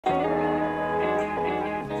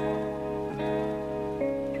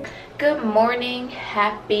Good morning,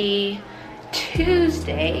 happy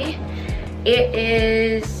Tuesday. It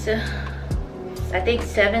is, I think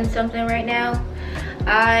 7 something right now.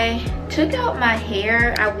 I took out my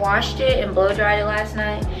hair, I washed it and blow dried it last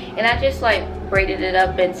night, and I just like braided it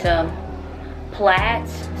up in some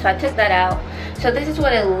plaits. So I took that out. So this is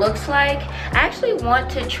what it looks like. I actually want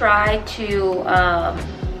to try to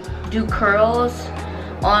do curls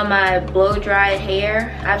on my blow dried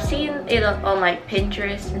hair. I've seen it on like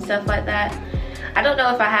Pinterest and stuff like that. I don't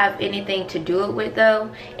know if I have anything to do it with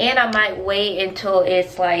though, and I might wait until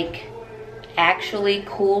it's like actually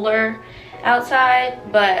cooler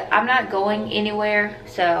outside, but I'm not going anywhere,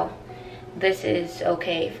 so this is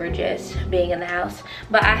okay for just being in the house.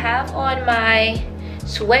 But I have on my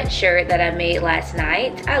sweatshirt that I made last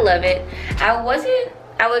night. I love it.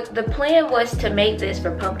 The plan was to make this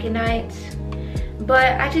for pumpkin nights,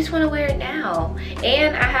 but I just want to wear it now.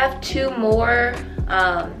 And I have 2 more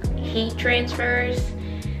heat transfers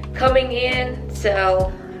coming in,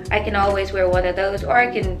 so I can always wear one of those, or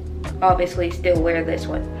I can obviously still wear this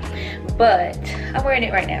one. But I'm wearing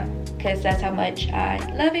it right now because that's how much I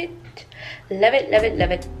love it. Love it, love it,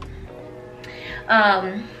 love it.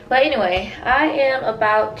 But anyway, I am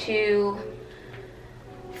about to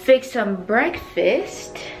fix some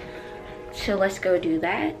breakfast, so let's go do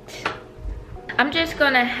that. I'm just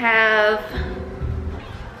gonna have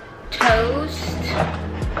toast,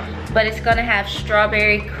 but it's gonna have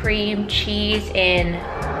strawberry cream cheese and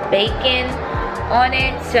bacon on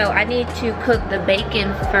it. So I need to cook the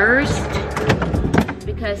bacon first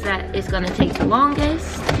because that is gonna take the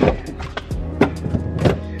longest.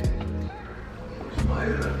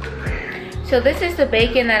 So this is the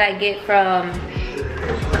bacon that I get from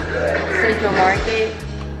Central Market,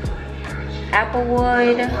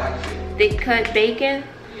 Applewood, thick cut bacon.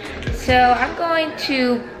 So I'm going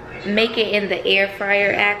to make it in the air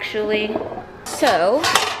fryer actually. So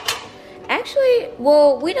actually,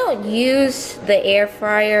 well, we don't use the air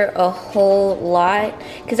fryer a whole lot,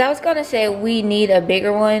 because I was gonna say we need a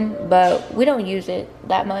bigger one, but we don't use it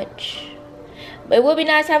that much. It would be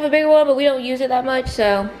nice to have a bigger one, but we don't use it that much.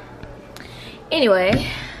 So anyway,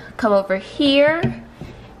 come over here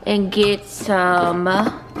and get some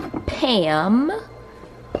Pam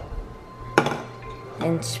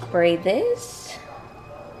and spray this.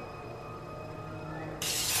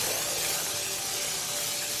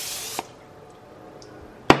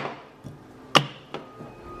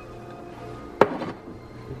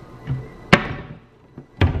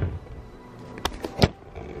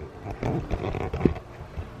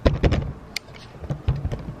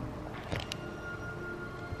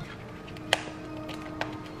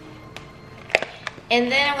 And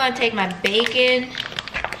then I'm gonna take my bacon.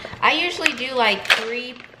 I usually do like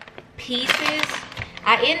 3 pieces.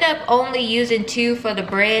 I end up only using 2 for the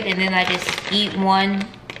bread, and then I just eat 1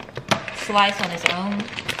 slice on its own.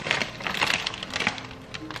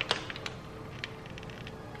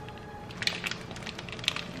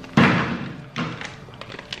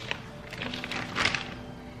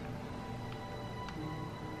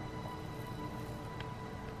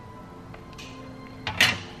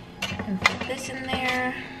 And put this in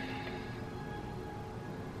there.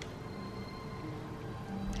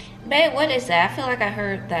 Babe, what is that? I feel like I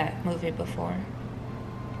heard that movie before.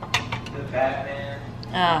 The Batman.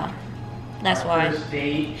 Ah, that's why. First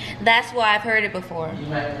date. That's why I've heard it before. You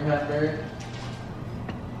might remember.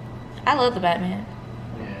 I love the Batman.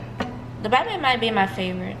 Yeah. The Batman might be my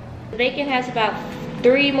favorite. The bacon has about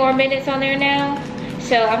 3 more minutes on there now.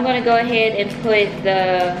 So I'm gonna go ahead and put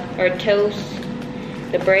toast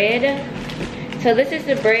the bread. So this is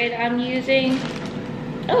the bread I'm using.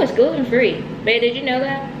 Oh, it's gluten-free. Babe, did you know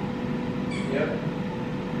that? Yep.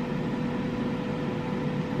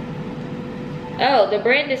 Oh, the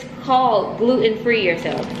brand is called Gluten-Free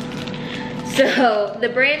Yourself. So the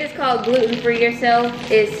brand is called Gluten-Free Yourself.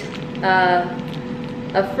 It's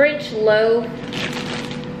a French loaf.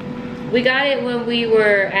 We got it when we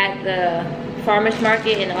were at the farmer's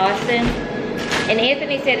market in Austin, and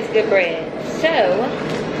Anthony said it's good bread. So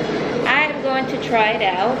I am going to try it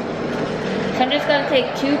out. So I'm just gonna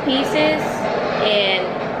take 2 pieces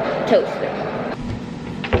and toast them.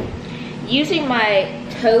 Using my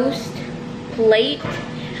toast plate,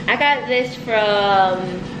 I got this from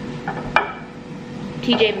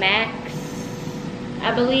TJ Maxx,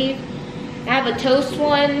 I believe. I have a toast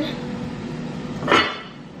one,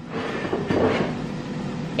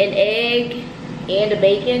 an egg, and a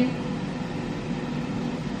bacon.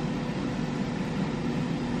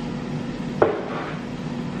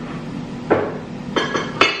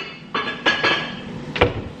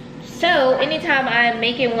 So anytime I'm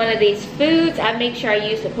making one of these foods, I make sure I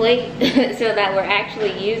use the plate so that we're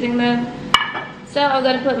actually using them. So I'm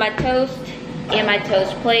gonna put my toast in my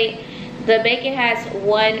toast plate. The bacon has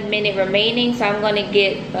 1 minute remaining, so I'm gonna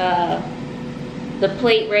get the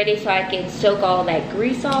plate ready so I can soak all that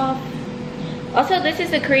grease off. Also, this is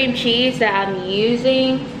the cream cheese that I'm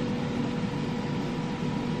using.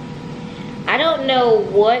 I don't know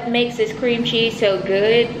what makes this cream cheese so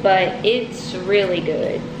good, but it's really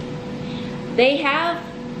good. They have,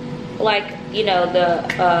 like, you know,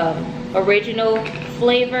 the original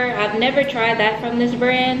flavor. I've never tried that from this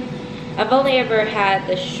brand. I've only ever had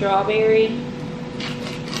the strawberry.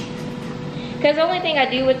 Because the only thing I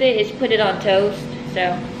do with it is put it on toast,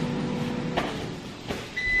 so.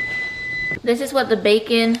 This is what the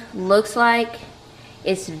bacon looks like.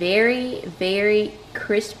 It's very, very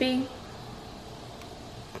crispy.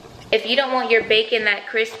 If you don't want your bacon that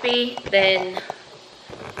crispy, then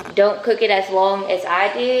don't cook it as long as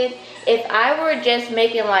I did. If I were just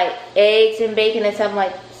making like eggs and bacon and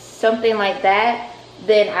something like that,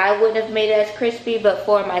 then I wouldn't have made it as crispy. But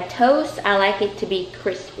for my toast, I like it to be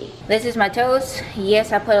crispy. This is my toast.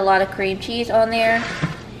 Yes, I put a lot of cream cheese on there.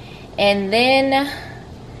 And then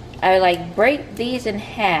I like break these in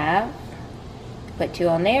half. Put 2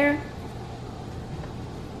 on there.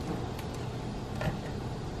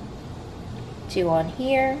 2 on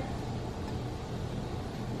here.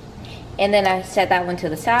 And then I set that one to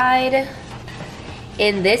the side.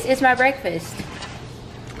 And this is my breakfast.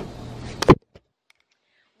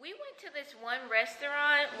 We went to this one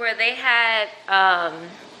restaurant where they had,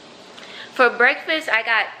 for breakfast, I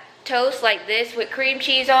got toast like this with cream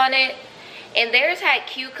cheese on it. And theirs had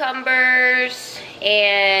cucumbers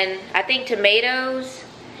and I think tomatoes.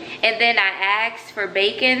 And then I asked for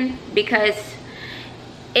bacon because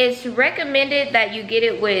it's recommended that you get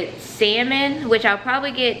it with salmon, which I'll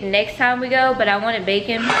probably get next time we go, but I wanted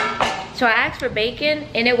bacon. So I asked for bacon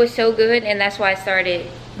and it was so good, and that's why I started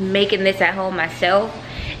making this at home myself.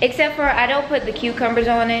 Except for I don't put the cucumbers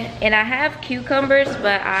on it, and I have cucumbers,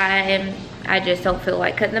 but I just don't feel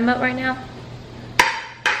like cutting them up right now.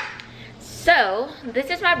 So this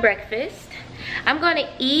is my breakfast. I'm gonna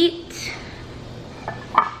eat,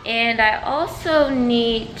 and I also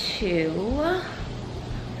need to,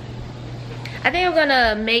 I think I'm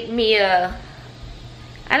gonna make me a,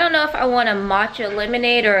 I don't know if I want a matcha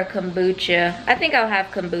lemonade or a kombucha. I think I'll have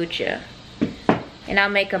kombucha. And I'll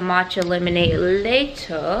make a matcha lemonade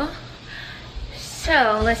later.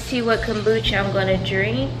 So let's see what kombucha I'm gonna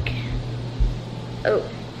drink. Oh,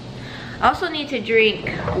 I also need to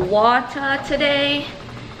drink water today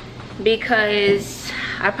because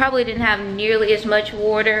I probably didn't have nearly as much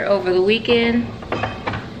water over the weekend.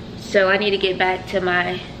 So I need to get back to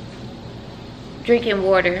my drinking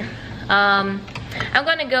water. I'm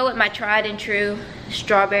gonna go with my tried and true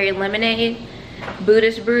strawberry lemonade,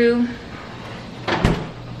 Buddhist brew.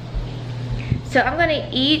 So I'm gonna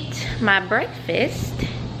eat my breakfast,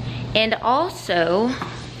 and also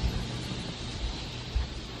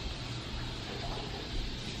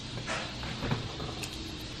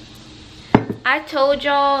I told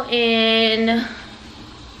y'all in,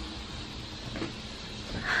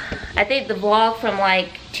 I think the vlog from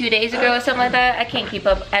like 2 days ago or something like that. I can't keep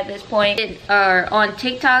up at this point. On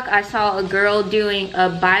TikTok, I saw a girl doing a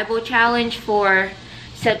Bible challenge for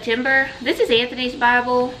September. This is Anthony's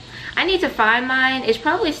Bible. I need to find mine. It's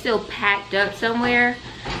probably still packed up somewhere.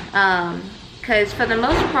 Because for the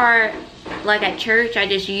most part, like at church, I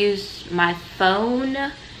just use my phone.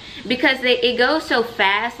 Because it goes so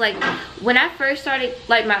fast. Like when I first started,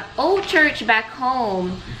 like my old church back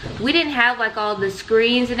home, we didn't have like all the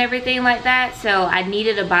screens and everything like that, so I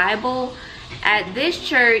needed a Bible. At this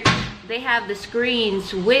church, they have the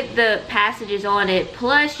screens with the passages on it,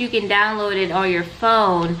 plus you can download it on your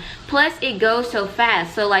phone, plus it goes so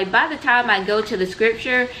fast. So like by the time I go to the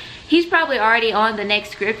scripture, he's probably already on the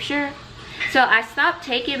next scripture. So I stopped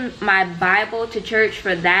taking my Bible to church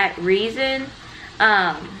for that reason.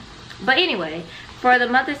 But anyway, for the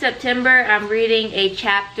month of September, I'm reading a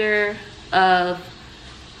chapter of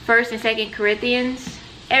 1st and 2nd Corinthians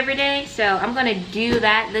every day. So I'm gonna do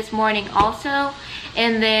that this morning also.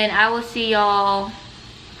 And then I will see y'all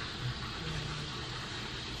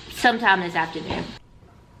sometime this afternoon.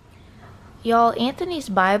 Y'all, Anthony's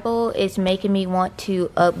Bible is making me want to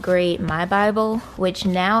upgrade my Bible, which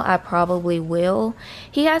now I probably will.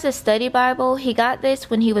 He has a study Bible. He got this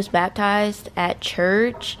when he was baptized at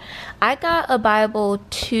church. I got a Bible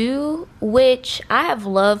too, which I have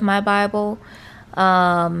loved my Bible.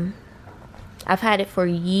 I've had it for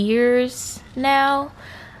years now.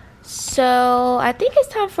 So I think it's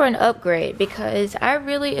time for an upgrade because I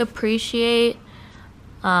really appreciate,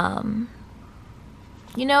 you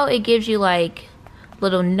know, it gives you like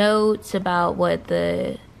little notes about what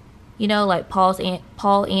the, you know, like Paul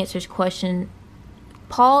answers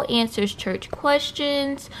church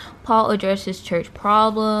questions, Paul addresses church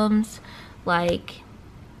problems. Like,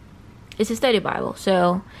 it's a study Bible,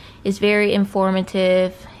 so it's very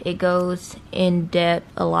informative. It goes in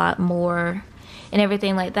depth a lot more and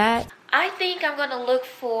everything like that. I think I'm gonna look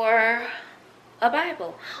for a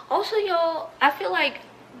Bible. Also, y'all, I feel like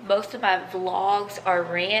most of my vlogs are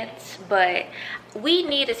rants, but we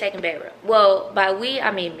need a second bedroom. Well, by we,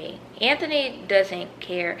 I mean me. Anthony doesn't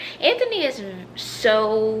care. Anthony is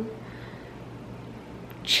so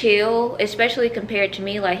chill, especially compared to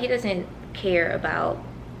me. Like, he doesn't care about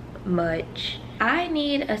much. I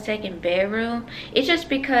need a second bedroom. It's just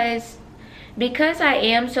because I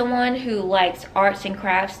am someone who likes arts and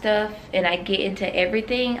crafts stuff and I get into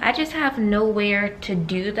everything. I just have nowhere to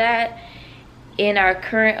do that in our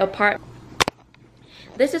current apartment.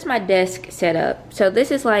 This is my desk setup. So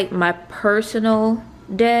this is like my personal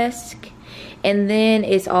desk, and then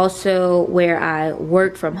it's also where I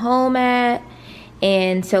work from home at.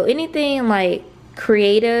 And so anything like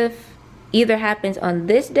creative either happens on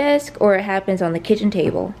this desk or it happens on the kitchen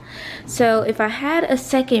table. So if I had a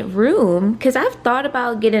second room, because I've thought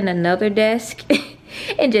about getting another desk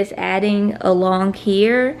and just adding along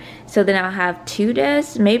here, so then I'll have two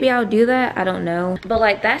desks. Maybe I'll do that, I don't know. But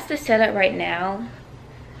like, that's the setup right now.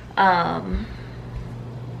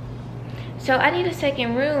 So I need a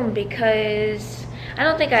second room because I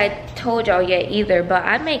don't think I told y'all yet either, but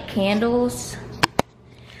I make candles.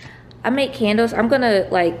 I'm gonna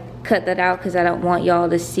like cut that out because I don't want y'all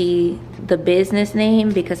to see the business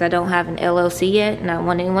name because I don't have an LLC yet and I don't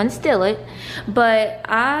want anyone to steal it. But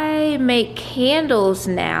I make candles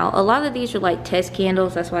now. A lot of these are like test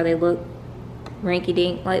candles, that's why they look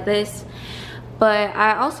rinky-dink like this. But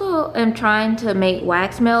I also am trying to make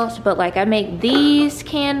wax melts, but like I make these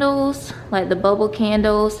candles, like the bubble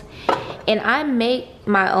candles, and I make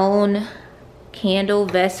my own candle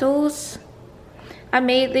vessels. I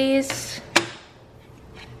made these.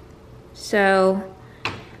 So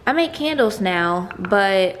I make candles now,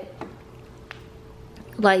 but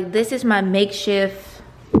like this is my makeshift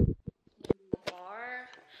bar,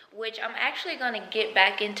 which I'm actually gonna get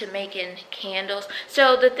back into making candles.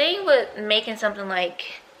 So the thing with making something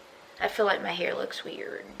like, I feel like my hair looks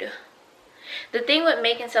weird. The thing with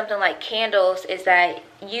making something like candles is that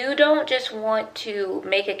you don't just want to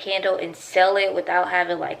make a candle and sell it without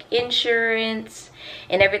having like insurance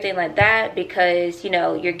and everything like that, because, you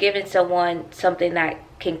know, you're giving someone something that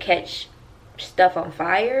can catch stuff on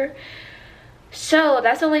fire. So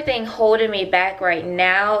that's the only thing holding me back right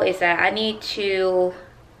now, is that I need to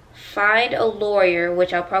find a lawyer,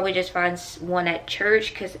 which I'll probably just find one at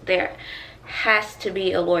church, because there has to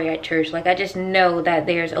be a lawyer at church. Like, I just know that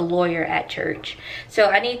there's a lawyer at church. So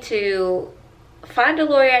I need to find a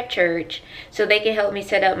lawyer at church so they can help me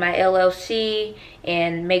set up my LLC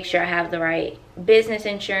and make sure I have the right business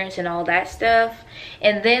insurance and all that stuff.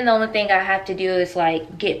 And then the only thing I have to do is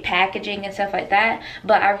like get packaging and stuff like that.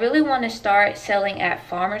 But I really want to start selling at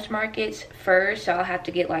farmers markets first, so I'll have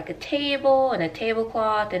to get like a table and a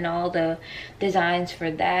tablecloth and all the designs for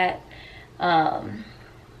that.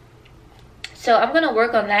 So I'm gonna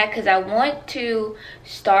work on that because I want to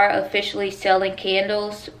start officially selling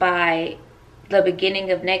candles by the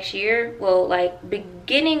beginning of next year. Well, like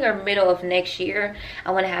beginning or middle of next year,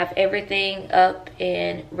 I want to have everything up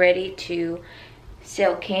and ready to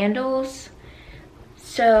sell candles.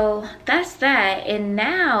 So that's that. And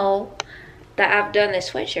now that I've done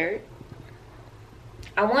this sweatshirt,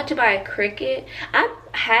 I want to buy a Cricut. I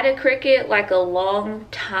had a Cricut like a long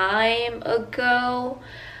time ago,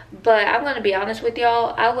 but I'm gonna be honest with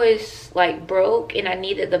y'all, I was like broke and I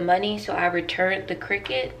needed the money, so I returned the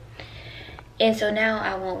Cricut. And so now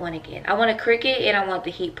I want one again. I want a Cricut and I want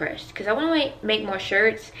the heat press because I want to make more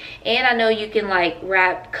shirts. And I know you can like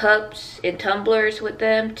wrap cups and tumblers with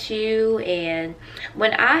them too. And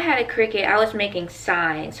when I had a Cricut, I was making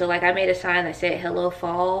signs. So like I made a sign that said hello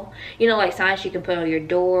fall. You know, like signs you can put on your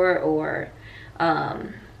door or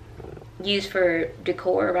use for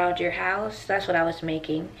decor around your house. That's what I was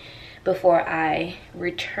making before I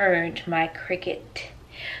returned my Cricut.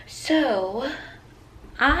 So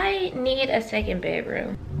I need a second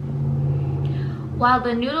bedroom. While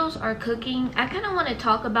the noodles are cooking, I kind of want to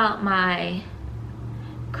talk about my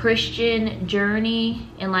Christian journey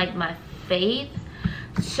and like my faith.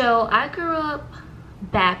 So I grew up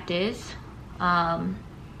Baptist, and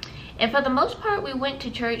And for the most part, we went to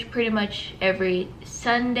church pretty much every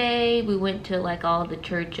Sunday. We went to like all the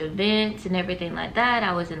church events and everything like that.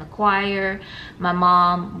 I was in the choir. My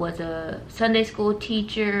mom was a Sunday school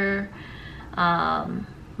teacher.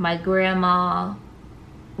 My grandma,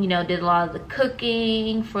 you know, did a lot of the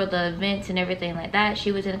cooking for the events and everything like that.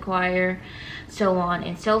 She was in the choir, so on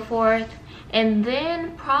and so forth. And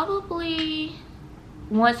then probably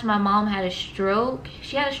once my mom had a stroke,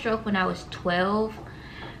 she had a stroke when I was 12.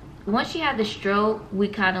 Once she had the stroke, we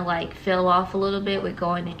kind of like fell off a little bit with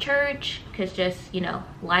going to church, because just, you know,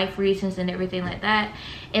 life reasons and everything like that.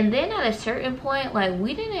 And then at a certain point, like,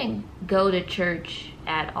 we didn't go to church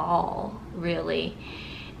at all, really.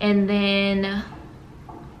 And then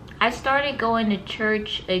I started going to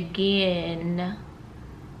church again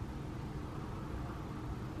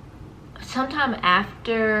sometime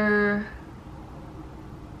after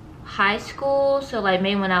high school. So like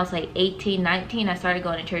maybe when I was like 18, 19, I started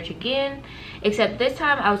going to church again, except this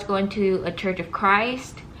time I was going to a Church of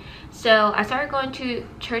Christ. So I started going to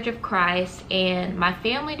Church of Christ, and my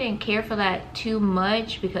family didn't care for that too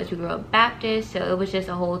much because we grew up Baptist. So it was just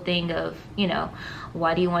a whole thing of, you know,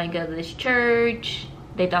 why do you want to go to this church?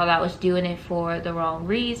 They thought I was doing it for the wrong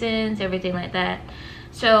reasons, everything like that.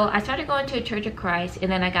 So I started going to a Church of Christ,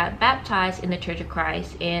 and then I got baptized in the Church of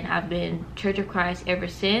Christ, and I've been Church of Christ ever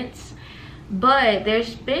since. But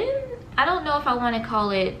there's been, I don't know if I want to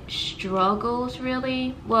call it struggles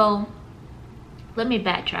really. Well, let me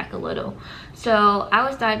backtrack a little. So I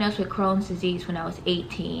was diagnosed with Crohn's disease when I was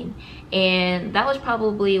 18, and that was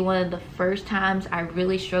probably one of the first times I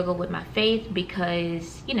really struggled with my faith,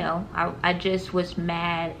 because, you know, I just was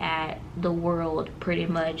mad at the world pretty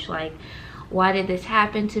much. Like, why did this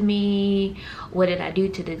happen to me? What did I do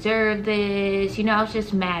to deserve this? You know, I was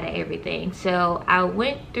just mad at everything. So I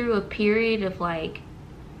went through a period of like,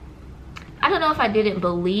 I don't know if I didn't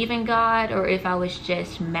believe in God or if I was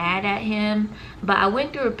just mad at him, but I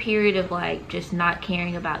went through a period of like just not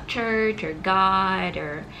caring about church or God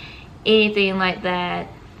or anything like that.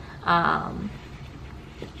 And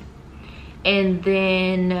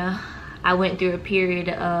then I went through a period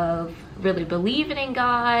of really believing in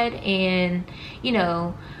God and, you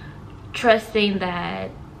know, trusting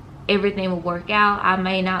that everything will work out. I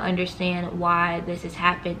may not understand why this has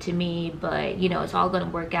happened to me, but, you know, it's all going to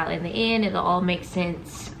work out in the end. It'll all make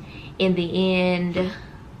sense in the end.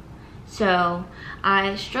 So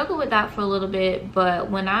I struggled with that for a little bit,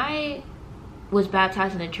 but when I was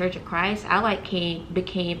baptized in the Church of Christ, I like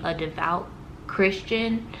became a devout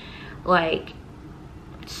Christian, like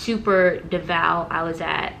super devout. I was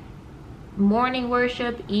at morning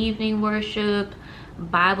worship, evening worship,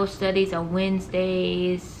 Bible studies on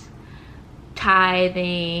Wednesdays,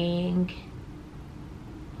 tithing,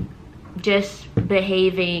 just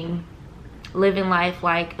behaving, living life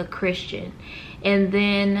like a Christian. And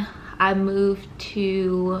then I moved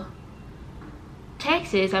to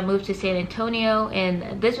Texas. I moved to San Antonio,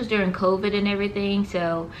 and this was during COVID and everything,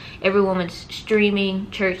 so everyone was streaming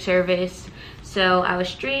church service. So I was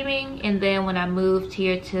streaming, and then when I moved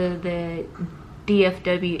here to the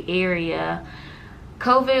DFW area,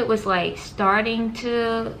 COVID was like starting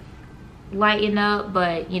to lighten up,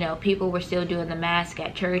 but, you know, people were still doing the mask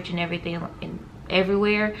at church and everything and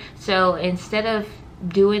everywhere. So instead of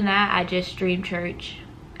doing that, I just streamed church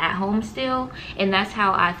at home still, and that's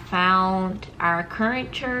how I found our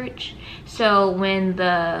current church. So when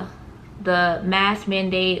the mask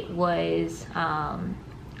mandate was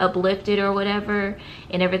uplifted or whatever,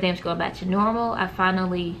 and everything was going back to normal, I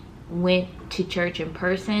finally went to church in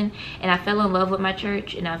person, and I fell in love with my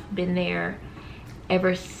church, and I've been there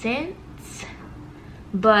ever since.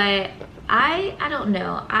 But I don't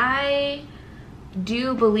know, I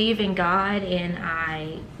do believe in God, and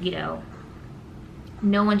I, you know,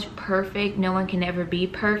 no one's perfect, no one can ever be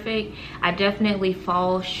perfect. I definitely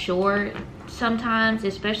fall short sometimes,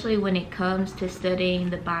 especially when it comes to studying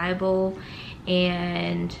the Bible,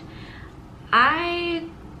 and I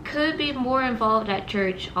could be more involved at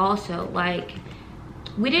church also. Like,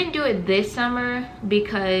 we didn't do it this summer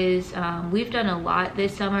because we've done a lot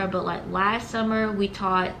this summer, but like last summer we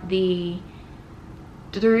taught the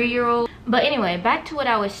 3-year-old. But anyway, back to what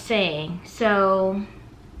I was saying. So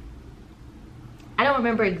I don't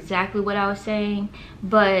remember exactly what I was saying,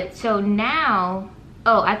 but so now,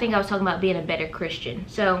 oh, I think I was talking about being a better Christian.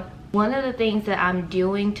 So one of the things that I'm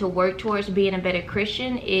doing to work towards being a better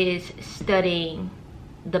Christian is studying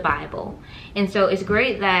the Bible. And so it's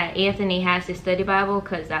great that Anthony has to study Bible,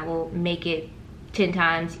 because that will make it 10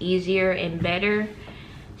 times easier and better.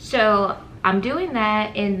 So I'm doing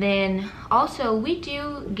that, and then also we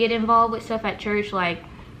do get involved with stuff at church. Like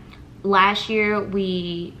last year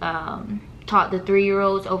we taught the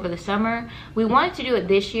 3-year-olds over the summer. We wanted to do it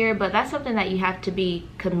this year, but that's something that you have to be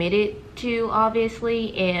committed to,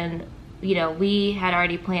 obviously. And you know, we had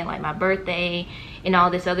already planned like my birthday and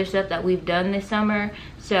all this other stuff that we've done this summer,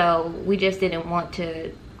 so we just didn't want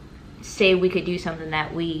to say we could do something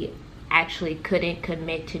that we actually couldn't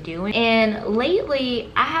commit to doing. And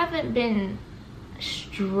lately I haven't been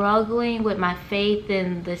struggling with my faith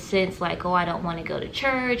in the sense like, oh, I don't want to go to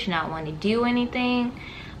church, not want to do anything,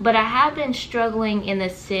 but I have been struggling in the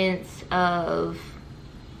sense of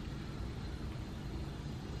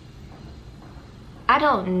I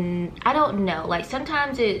don't know, like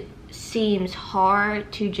sometimes it seems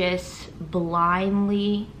hard to just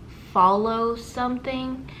blindly follow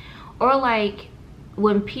something, or like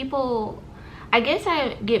when people, I guess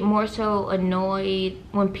I get more so annoyed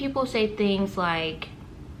when people say things like,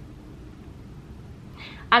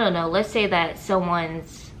 I don't know, let's say that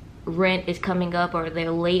someone's rent is coming up or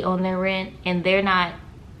they're late on their rent and they're not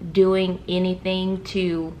doing anything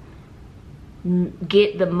to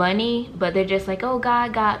get the money, but they're just like, oh,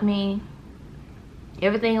 God got me,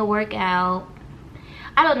 everything will work out.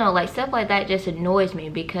 I don't know, like stuff like that just annoys me,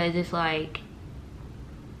 because it's like,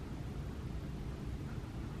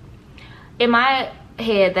 in my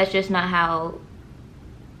head, that's just not how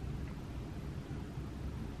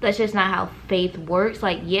faith works.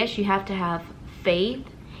 Like, yes, you have to have faith,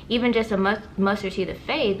 even just a mustard seed of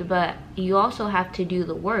faith, but you also have to do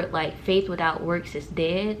the work. Like, faith without works is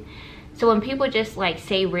dead. So when people just like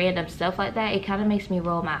say random stuff like that, it kind of makes me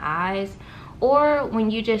roll my eyes. Or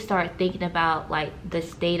when you just start thinking about like the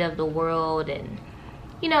state of the world and,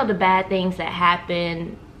 you know, the bad things that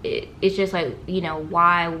happen, it's just like, you know,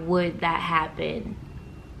 why would that happen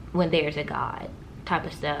when there's a God type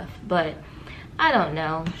of stuff. But I don't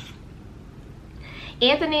know.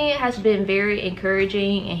 Anthony has been very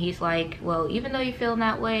encouraging, and he's like, well, even though you're feeling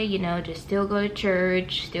that way, you know, just still go to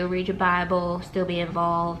church, still read your Bible, still be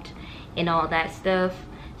involved in all that stuff.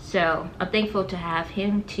 So I'm thankful to have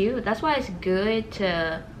him too. That's why it's good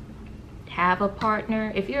to have a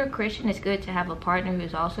partner. If you're a Christian, it's good to have a partner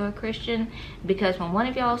who's also a Christian, because when one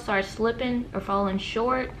of y'all starts slipping or falling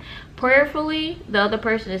short, prayerfully, the other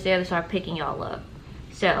person is there to start picking y'all up.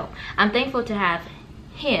 So I'm thankful to have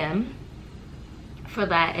him for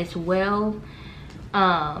that as well.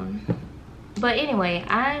 But anyway,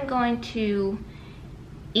 I'm going to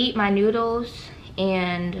eat my noodles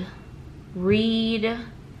and read.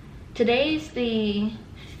 Today's the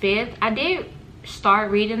 5th. I did start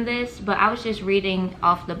reading this, but I was just reading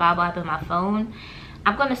off the Bible app on my phone.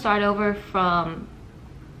 I'm going to start over from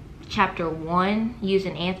chapter 1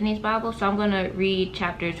 using Anthony's Bible. So I'm going to read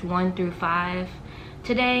chapters 1 through 5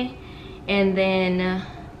 today. And then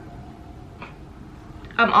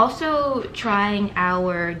I'm also trying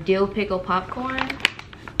our dill pickle popcorn.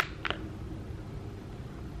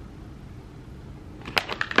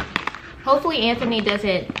 Hopefully Anthony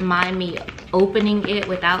doesn't mind me opening it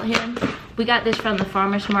without him. We got this from the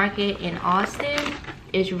farmer's market in Austin.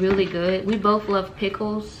 It's really good. We both love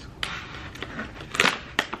pickles.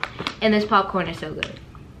 And this popcorn is so good.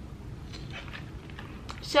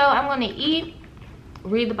 So I'm going to eat,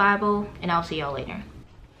 read the Bible, and I'll see y'all later.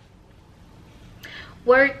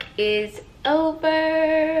 Work is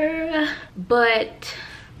over. But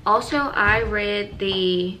also I read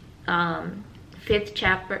the 5th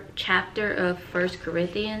chapter of 1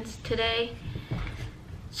 Corinthians today.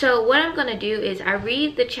 So what I'm going to do is I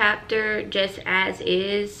read the chapter just as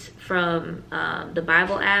is from the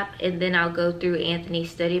Bible app, and then I'll go through Anthony's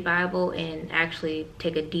study Bible and actually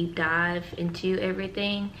take a deep dive into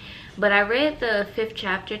everything. But I read the 5th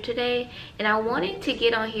chapter today, and I wanted to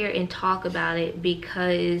get on here and talk about it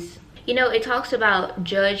because, you know, it talks about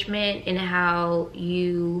judgment and how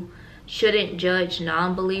you shouldn't judge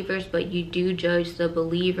non-believers, but you do judge the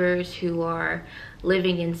believers who are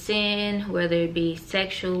living in sin, whether it be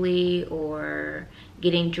sexually or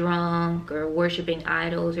getting drunk or worshiping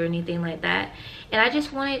idols or anything like that. And I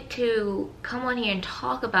just wanted to come on here and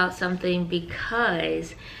talk about something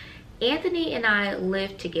because Anthony and I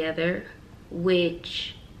live together,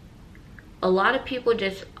 which a lot of people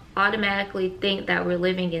just automatically think that we're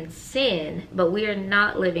living in sin, but we are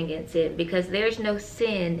not living in sin, because there's no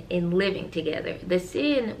sin in living together. The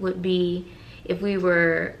sin would be if we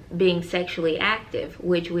were being sexually active,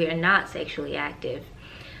 which we are not sexually active.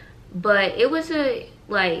 But it was a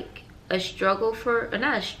struggle for, or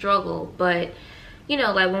not a struggle, but you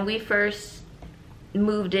know, like when we first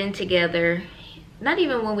moved in together, not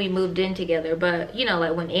even when we moved in together, but you know,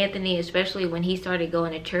 like when Anthony, especially when he started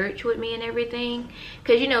going to church with me and everything,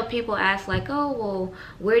 because you know, people ask like, oh well,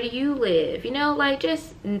 where do you live, you know, like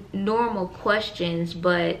just normal questions.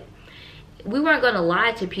 But we weren't going to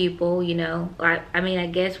lie to people, you know. I mean, I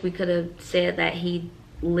guess we could have said that he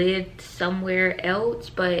lived somewhere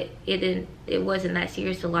else, but it wasn't that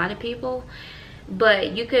serious to a lot of people.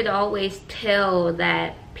 But you could always tell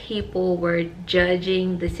that people were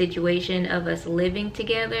judging the situation of us living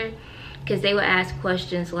together, because they would ask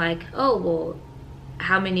questions like, oh well,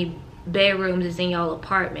 how many bedrooms is in y'all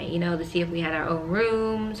apartment, you know, to see if we had our own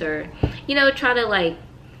rooms, or you know, try to like,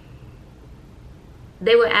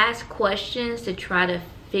 they would ask questions to try to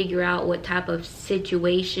figure out what type of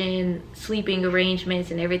situation, sleeping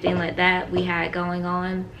arrangements and everything like that we had going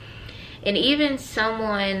on. And even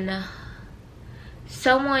someone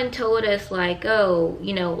told us like, oh,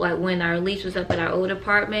 you know, like when our lease was up at our old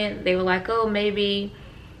apartment, they were like, oh, maybe,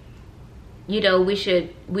 you know, we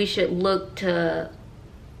should look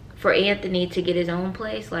for Anthony to get his own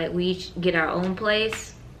place, like we should get our own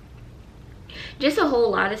place. Just a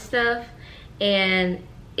whole lot of stuff. And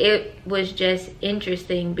it was just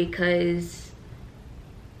interesting because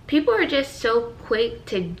people are just so quick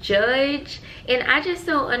to judge, and I just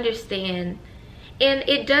don't understand. And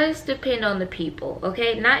it does depend on the people,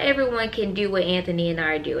 okay? Not everyone can do what Anthony and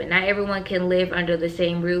I are doing. Not everyone can live under the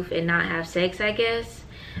same roof and not have sex, I guess.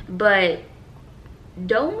 But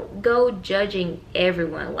don't go judging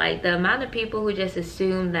everyone. Like the amount of people who just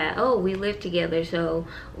assume that, oh, we live together so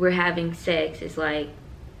we're having sex, is like,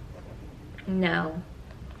 no.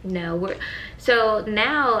 So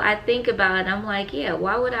now I think about it, I'm like, yeah,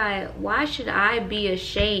 why should I be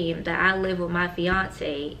ashamed that I live with my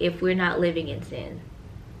fiance if we're not living in sin?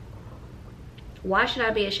 Why should I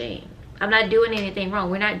be ashamed? I'm not doing anything wrong.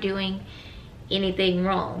 We're not doing anything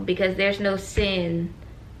wrong, because there's no sin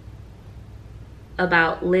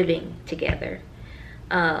about living together.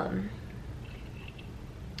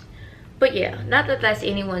 But yeah, not that that's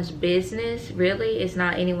anyone's business, really. It's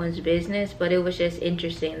not anyone's business, but it was just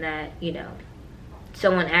interesting that, you know,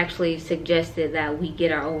 someone actually suggested that we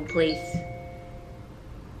get our own place.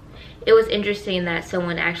 It was interesting that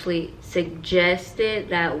someone actually suggested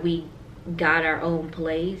that we got our own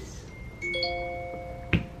place.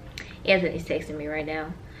 Anthony's texting me right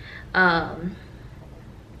now.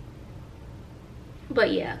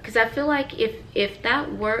 But yeah, because I feel like if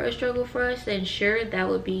that were a struggle for us, then sure, that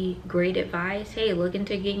would be great advice. Hey, look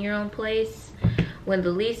into getting your own place when the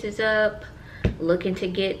lease is up. Look into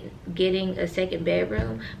getting a second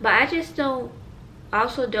bedroom. But I just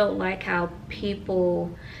also don't like how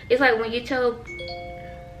people, it's like when you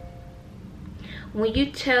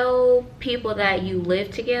tell people that you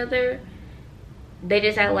live together, they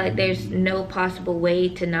just act like there's no possible way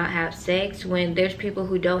to not have sex, when there's people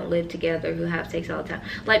who don't live together who have sex all the time.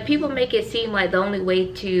 Like, people make it seem like the only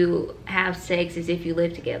way to have sex is if you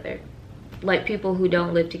live together. Like, people who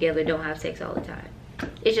don't live together don't have sex all the time.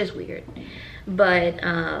 It's just weird. But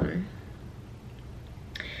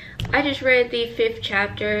I just read the 5th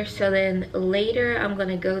chapter, so then later I'm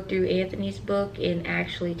gonna go through Anthony's book and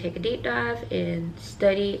actually take a deep dive and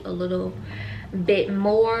study a little bit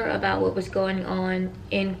more about what was going on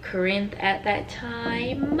in Corinth at that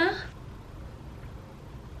time.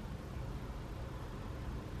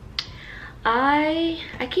 I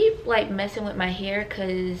keep like messing with my hair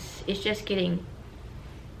because it's just getting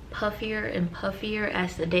puffier and puffier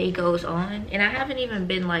as the day goes on, and I haven't even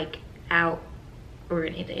been like out or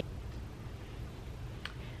anything.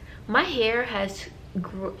 My hair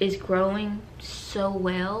is growing so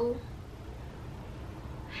well.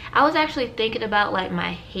 I was actually thinking about like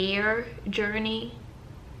my hair journey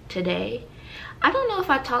today. I don't know if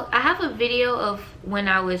I have a video of when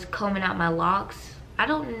I was combing out my locks. I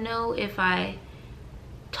don't know if I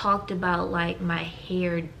talked about like my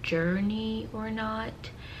hair journey or not,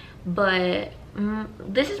 but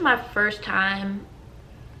this is my first time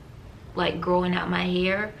like growing out my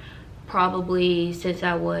hair, probably since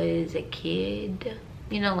I was a kid,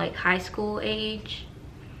 you know, like high school age.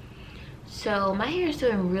 So my hair is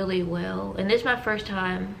doing really well, and this is my first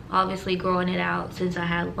time obviously growing it out since I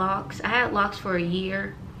had locks. I had locks for a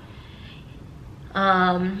year,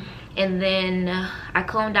 and then I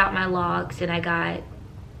combed out my locks and I got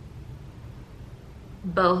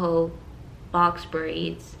boho box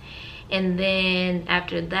braids. And then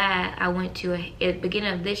after that, I went to at the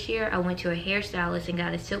beginning of this year, I went to a hairstylist and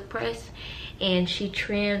got a silk press, and she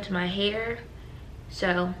trimmed my hair.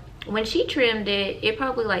 So when she trimmed it, it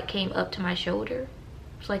probably like came up to my shoulder.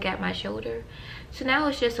 It's like at my shoulder. So now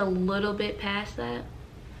it's just a little bit past that.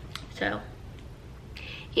 So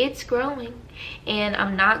it's growing, and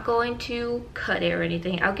I'm not going to cut it or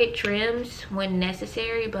anything. I'll get trims when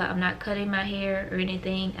necessary, but I'm not cutting my hair or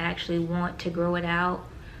anything. I actually want to grow it out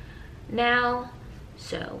now.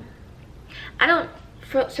 So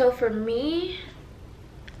for me,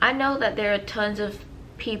 I know that there are tons of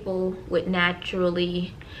people with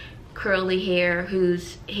naturally curly hair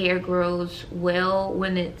whose hair grows well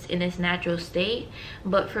when it's in its natural state,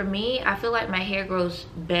 but for me, I feel like my hair grows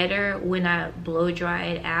better when I blow dry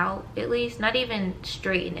it out. At least, not even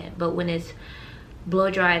straighten it, but when it's blow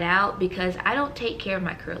dried out, because I don't take care of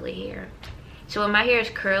my curly hair. So when my hair is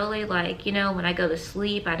curly, like, you know, when I go to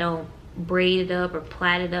sleep, I don't braid it up or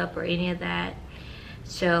plait it up or any of that.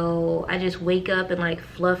 So I just wake up and like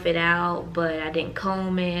fluff it out, but I didn't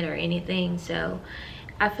comb it or anything. So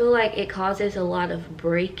I feel like it causes a lot of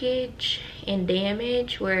breakage and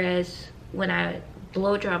damage, whereas when I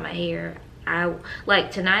blow dry my hair,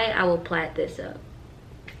 like tonight I will plait this up.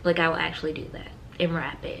 Like, I will actually do that and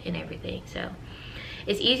wrap it and everything. So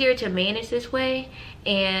it's easier to manage this way,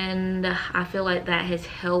 and I feel like that has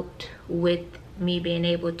helped with me being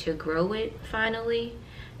able to grow it finally.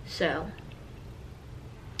 So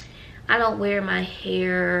I don't wear my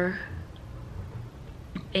hair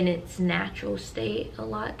in its natural state a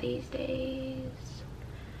lot these days.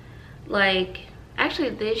 Like, actually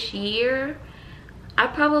this year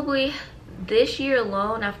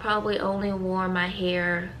alone, I've probably only worn my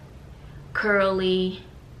hair curly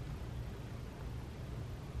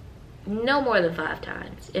no more than 5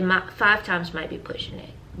 times. And 5 times might be pushing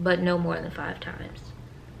it, but no more than 5 times.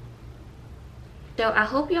 So I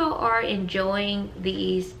hope y'all are enjoying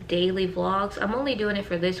these daily vlogs. I'm only doing it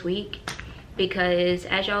for this week because,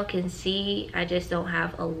 as y'all can see, I just don't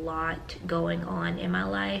have a lot going on in my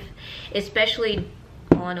life. Especially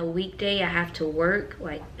on a weekday, I have to work.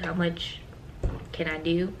 Like, how much can I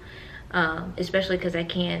do? Especially because I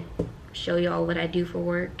can't show y'all what I do for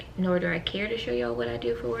work, nor do I care to show y'all what I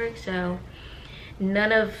do for work. So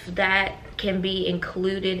none of that can be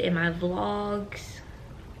included in my vlogs.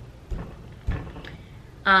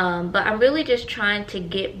 But I'm really just trying to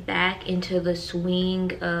get back into the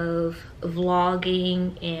swing of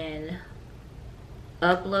vlogging and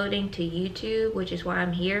uploading to YouTube, which is why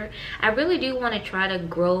I'm here. I really do want to try to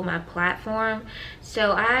grow my platform,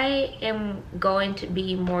 so I am going to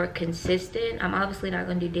be more consistent. I'm obviously not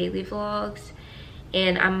going to do daily vlogs,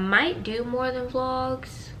 and I might do more than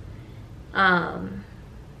vlogs,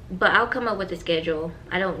 but I'll come up with a schedule.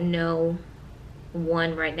 I don't know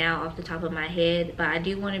one right now off the top of my head, but I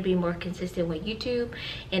do want to be more consistent with YouTube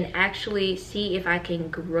and actually see if I can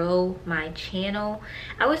grow my channel.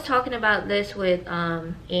 I was talking about this with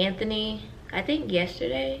Anthony, I think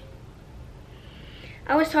yesterday.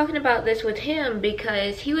 I was talking about this with him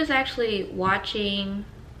because he was actually watching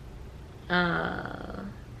the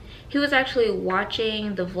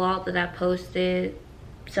vlog that I posted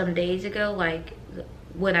some days ago, like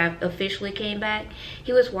when I officially came back.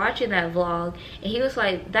 He was watching that vlog and he was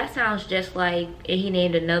like, that sounds just like, and he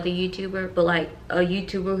named another YouTuber, but like a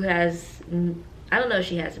YouTuber who has, I don't know if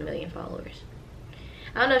she has 1 million followers.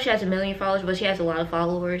 I don't know if she has 1 million followers, but she has a lot of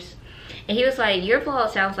followers. And he was like, your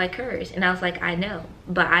vlog sounds like hers. And I was like, I know,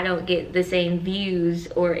 but I don't get the same views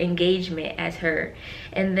or engagement as her.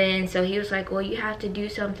 And then so he was like, well, you have to do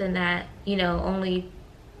something that, you know, only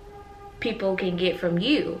people can get from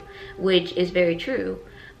you, which is very true.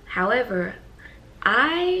 However,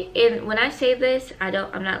 when I say this,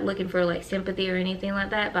 I'm not looking for like sympathy or anything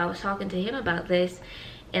like that, but I was talking to him about this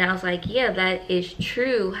and I was like, yeah, that is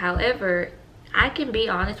true. However, I can be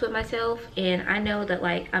honest with myself, and I know that,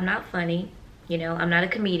 like, I'm not funny, you know, I'm not a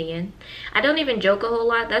comedian. I don't even joke a whole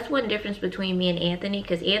lot. That's one difference between me and Anthony,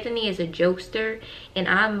 because Anthony is a jokester and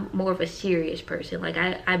I'm more of a serious person. Like,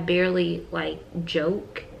 I barely like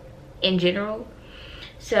joke in general,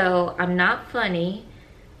 so I'm not funny.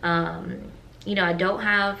 You know, I don't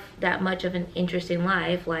have that much of an interesting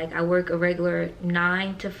life. Like, I work a regular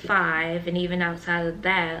 9 to 5, and even outside of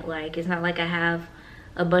that, like, it's not like I have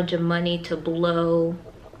a bunch of money to blow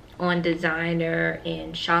on designer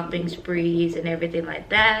and shopping sprees and everything like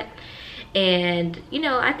that. And, you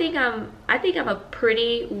know, I think I'm a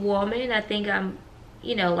pretty woman. I think I'm,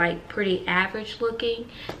 you know, like, pretty average looking.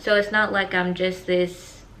 So it's not like I'm just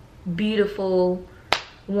this beautiful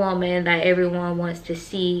woman that everyone wants to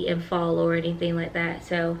see and follow or anything like that.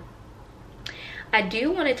 So I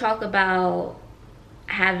do want to talk about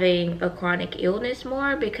having a chronic illness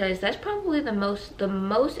more, because that's probably the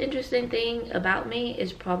most interesting thing about me,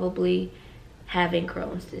 is probably having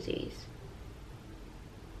Crohn's disease.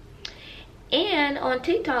 And on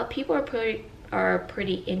TikTok, people are are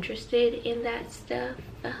pretty interested in that stuff.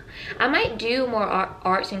 I might do more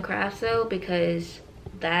arts and crafts though, because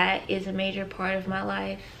that is a major part of my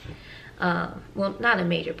life. Well, not a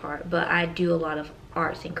major part, but I do a lot of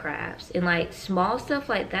arts and crafts and like small stuff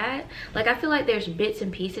like that. Like I feel like there's bits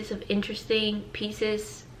and pieces of interesting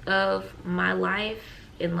pieces of my life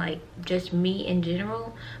and like just me in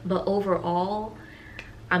general, but overall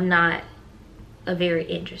I'm not a very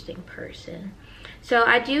interesting person. So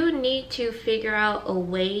I do need to figure out a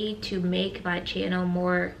way to make my channel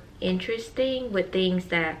more interesting with things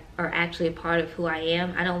that are actually a part of who I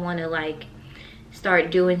am. I don't want to like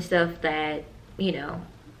start doing stuff that, you know,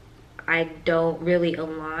 I don't really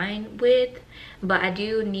align with, but I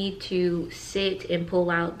do need to sit and pull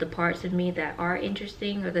out the parts of me that are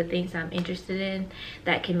interesting, or the things I'm interested in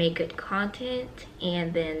that can make good content,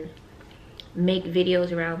 and then make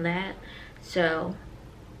videos around that. So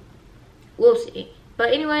we'll see.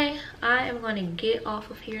 But anyway, I am going to get off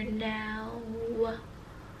of here now.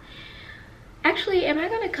 Actually, am I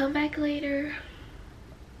going to come back later?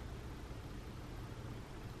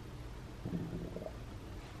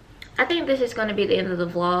 I think this is going to be the end of the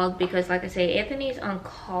vlog, because like I say, Anthony's on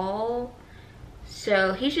call,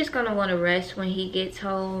 so he's just going to want to rest when he gets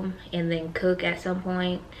home and then cook at some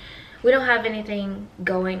point. We don't have anything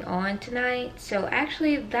going on tonight, so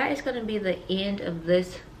actually that is going to be the end of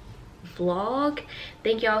this vlog.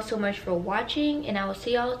 Thank y'all so much for watching, and I will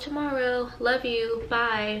see y'all tomorrow. Love you.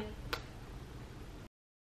 Bye.